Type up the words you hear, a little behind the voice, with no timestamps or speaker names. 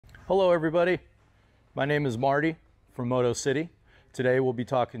Hello everybody, my name is Marty from MotoCity. Today we'll be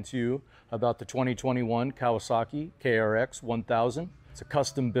talking to you about the 2021 Kawasaki KRX 1000. It's a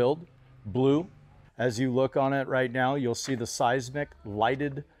custom build, blue. As you look on it right now, you'll see the seismic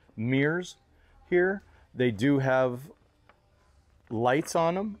lighted mirrors here. They do have lights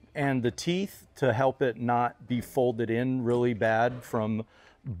on them and the teeth to help it not be folded in really bad from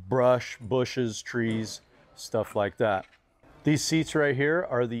brush, bushes, trees, stuff like that. These seats right here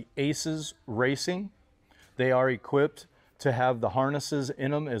are the Aces Racing. They are equipped to have the harnesses in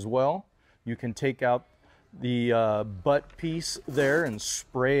them as well. You can take out the butt piece there and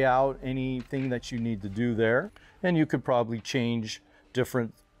spray out anything that you need to do there. And you could probably change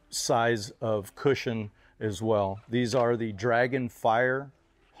different size of cushion as well. These are the Dragon Fire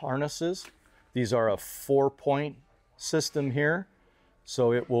harnesses. These are a 4-point system here,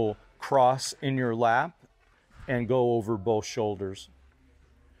 so it will cross in your lap and go over both shoulders.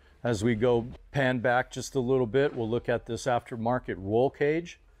 As we go pan back just a little bit, we'll look at this aftermarket roll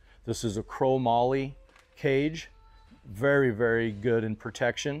cage. This is a chromoly cage, very, very good in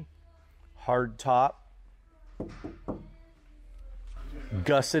protection. Hard top,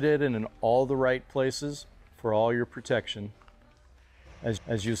 gusseted in all the right places for all your protection.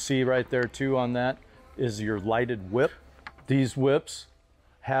 As you see right there too on that is your lighted whip. These whips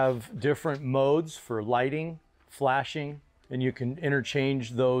have different modes for lighting, flashing, and you can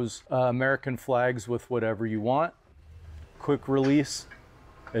interchange those American flags with whatever you want. Quick release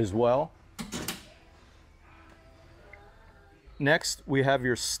as well. Next, we have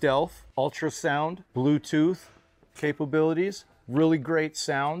your stealth ultrasound Bluetooth capabilities. Really great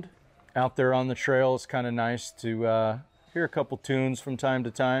sound. Out there on the trail, it's kind of nice to hear a couple tunes from time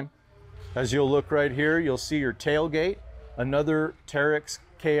to time. As you'll look right here, you'll see your tailgate, another Teryx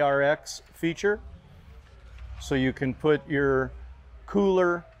KRX feature. So you can put your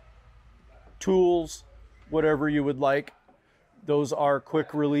cooler, tools, whatever you would like. Those are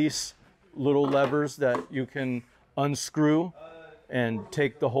quick release little levers that you can unscrew and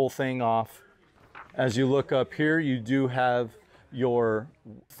take the whole thing off. As you look up here, you do have your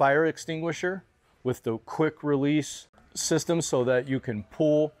fire extinguisher with the quick release system so that you can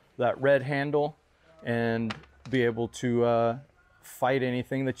pull that red handle and be able to fight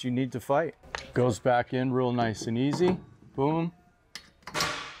anything that you need to fight. Goes back in real nice and easy. Boom.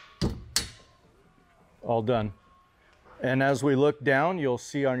 All done. And as we look down, you'll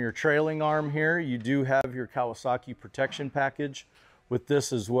see on your trailing arm here, you do have your Kawasaki protection package with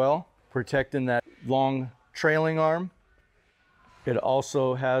this as well, protecting that long trailing arm. It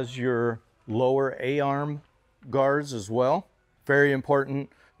also has your lower A-arm guards as well. Very important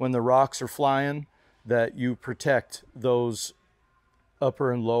when the rocks are flying that you protect those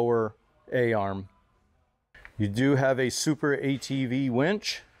upper and lower A-arm. You do have a super ATV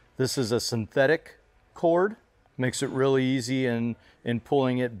winch. This is a synthetic cord. Makes it really easy in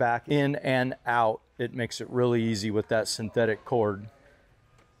pulling it back in and out. It makes it really easy with that synthetic cord.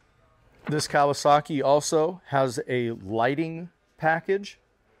 This Kawasaki also has a lighting package,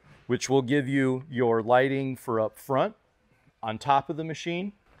 which will give you your lighting for up front, on top of the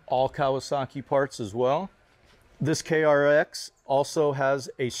machine, all Kawasaki parts as well. This KRX also has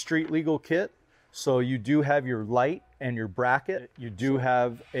a street legal kit. So you do have your light and your bracket. You do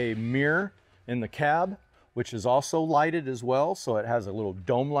have a mirror in the cab, which is also lighted as well. So it has a little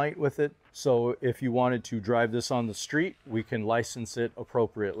dome light with it. So if you wanted to drive this on the street, we can license it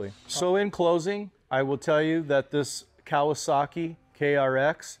appropriately. So in closing, I will tell you that this Kawasaki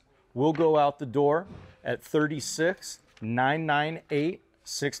KRX will go out the door at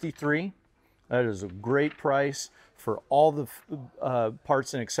 $36,998.63. That is a great price for all the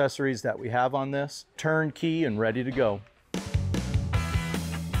parts and accessories that we have on this. Turnkey and ready to go.